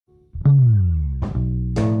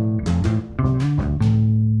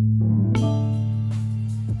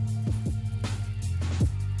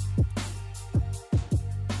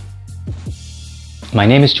My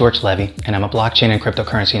name is George Levy, and I'm a blockchain and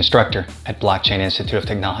cryptocurrency instructor at Blockchain Institute of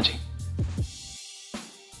Technology.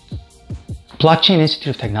 Blockchain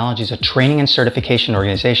Institute of Technology is a training and certification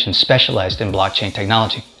organization specialized in blockchain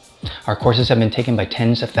technology. Our courses have been taken by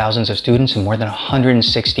tens of thousands of students in more than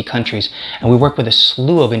 160 countries, and we work with a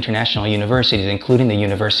slew of international universities, including the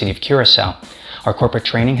University of Curacao. Our corporate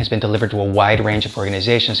training has been delivered to a wide range of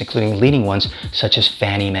organizations, including leading ones such as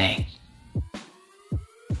Fannie Mae.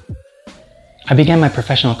 I began my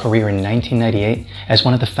professional career in 1998 as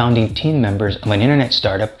one of the founding team members of an internet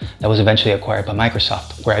startup that was eventually acquired by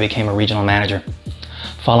Microsoft, where I became a regional manager.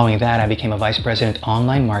 Following that, I became a vice president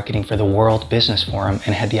online marketing for the World Business Forum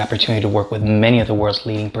and had the opportunity to work with many of the world's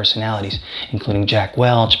leading personalities, including Jack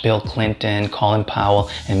Welch, Bill Clinton, Colin Powell,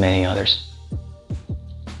 and many others.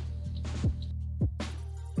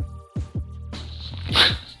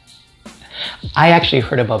 I actually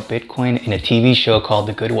heard about Bitcoin in a TV show called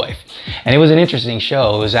The Good Wife. And it was an interesting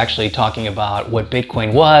show. It was actually talking about what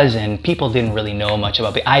Bitcoin was, and people didn't really know much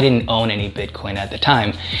about it. I didn't own any Bitcoin at the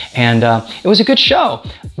time. And it was a good show,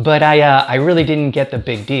 but I really didn't get the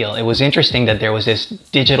big deal. It was interesting that there was this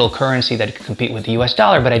digital currency that could compete with the US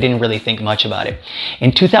dollar, but I didn't really think much about it.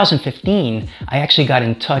 In 2015, I actually got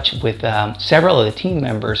in touch with several of the team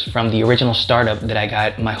members from the original startup that I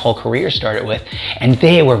got my whole career started with, and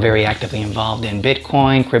they were very actively involved in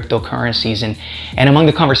Bitcoin, cryptocurrencies, and among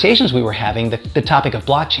the conversations we were having, the topic of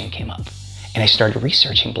blockchain came up. And I started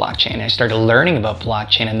researching blockchain, and I started learning about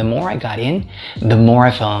blockchain, and the more I got in, the more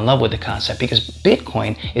I fell in love with the concept, because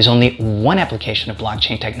Bitcoin is only one application of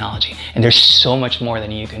blockchain technology, and there's so much more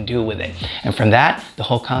that you can do with it. And from that, the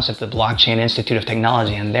whole concept of Blockchain Institute of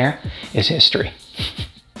Technology, and there is history.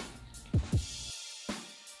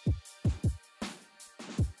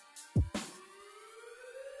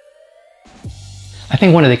 I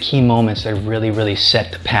think one of the key moments that really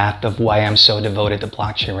set the path of why I'm so devoted to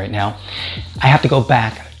blockchain right now, I have to go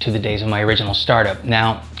back to the days of my original startup.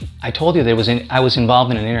 Now, I told you that I was involved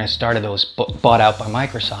in an internet startup that was bought out by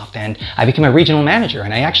Microsoft, and I became a regional manager,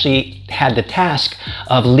 and I actually had the task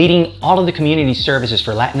of leading all of the community services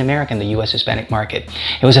for Latin America and the US Hispanic market.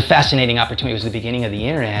 It was a fascinating opportunity. It was the beginning of the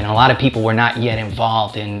internet, and a lot of people were not yet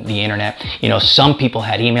involved in the internet. You know, some people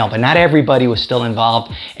had email, but not everybody was still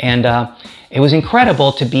involved, and it was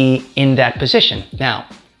incredible to be in that position. Now,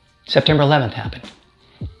 September 11th happened,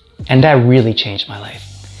 and that really changed my life,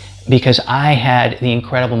 because I had the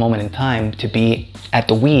incredible moment in time to be at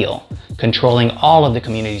the wheel, controlling all of the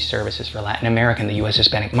community services for Latin America and the US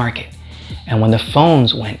Hispanic market. And when the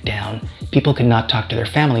phones went down, people could not talk to their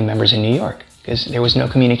family members in New York because there was no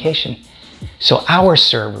communication. So our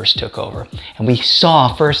servers took over, and we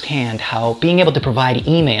saw firsthand how being able to provide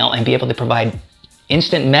email and be able to provide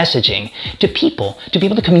instant messaging to people to be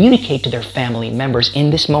able to communicate to their family members in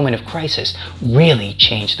this moment of crisis really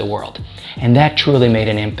changed the world. And that truly made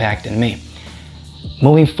an impact in me.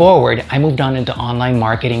 Moving forward, I moved on into online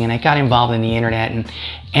marketing, and I got involved in the internet,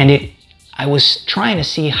 and I was trying to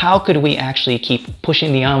see how could we actually keep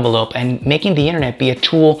pushing the envelope and making the internet be a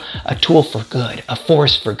tool for good, a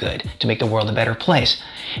force for good, to make the world a better place.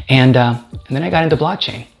 And then I got into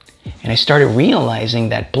blockchain. And I started realizing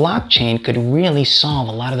that blockchain could really solve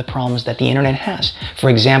a lot of the problems that the internet has. For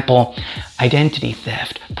example, identity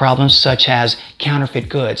theft, problems such as counterfeit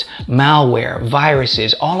goods, malware,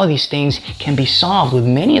 viruses, all of these things can be solved with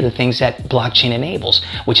many of the things that blockchain enables,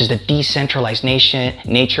 which is the decentralized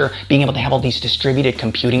nature, being able to have all these distributed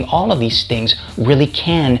computing. All of these things really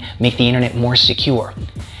can make the internet more secure.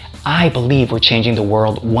 I believe we're changing the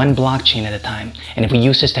world one blockchain at a time. And if we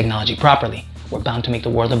use this technology properly, we're bound to make the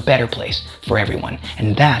world a better place for everyone.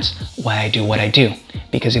 And that's why I do what I do.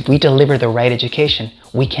 Because if we deliver the right education,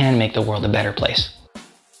 we can make the world a better place.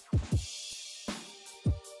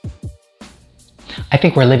 I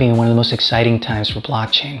think we're living in one of the most exciting times for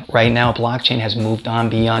blockchain. Right now, blockchain has moved on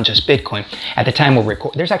beyond just Bitcoin. At the time we're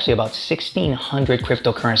recording, there's actually about 1,600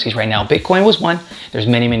 cryptocurrencies right now. Bitcoin was one. There's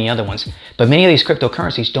many other ones. But many of these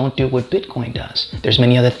cryptocurrencies don't do what Bitcoin does. There's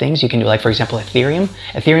many other things you can do, like, for example, Ethereum.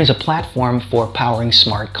 Ethereum is a platform for powering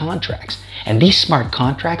smart contracts. And these smart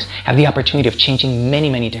contracts have the opportunity of changing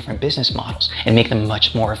many different business models and make them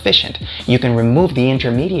much more efficient. You can remove the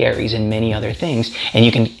intermediaries and many other things, and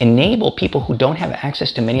you can enable people who don't have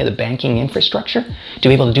access to many of the banking infrastructure to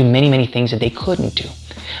be able to do many things that they couldn't do.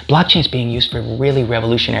 Blockchain is being used for really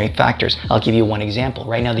revolutionary factors. I'll give you one example.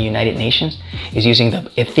 Right now, the United Nations is using the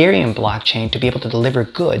Ethereum blockchain to be able to deliver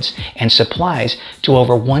goods and supplies to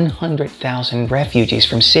over 100,000 refugees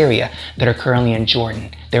from Syria that are currently in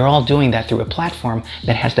Jordan. They're all doing that through a platform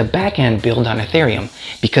that has the back end built on Ethereum.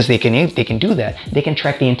 Because they can do that, they can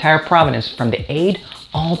track the entire provenance from the aid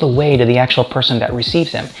all the way to the actual person that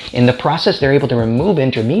receives them. In the process, they're able to remove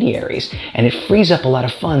intermediaries, and it frees up a lot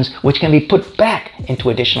of funds which can be put back into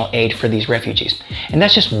additional aid for these refugees. And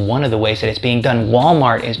that's just one of the ways that it's being done.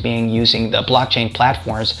 Walmart is using the blockchain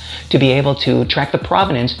platforms to be able to track the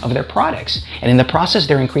provenance of their products. And in the process,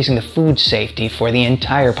 they're increasing the food safety for the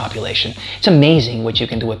entire population. It's amazing what you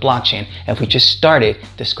can do with blockchain if we just started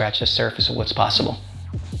to scratch the surface of what's possible.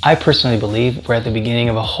 I personally believe we're at the beginning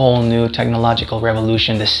of a whole new technological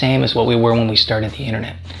revolution, the same as what we were when we started the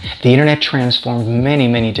internet. The internet transformed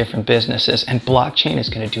many different businesses, and blockchain is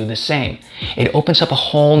going to do the same. It opens up a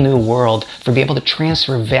whole new world for being able to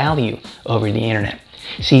transfer value over the internet.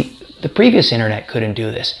 See, the previous internet couldn't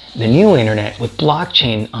do this. The new internet with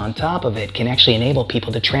blockchain on top of it can actually enable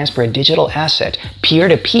people to transfer a digital asset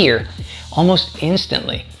peer-to-peer almost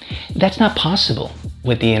instantly. That's not possible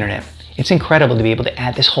with the internet. It's incredible to be able to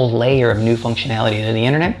add this whole layer of new functionality to the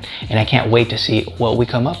internet, and I can't wait to see what we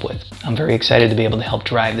come up with. I'm very excited to be able to help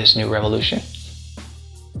drive this new revolution.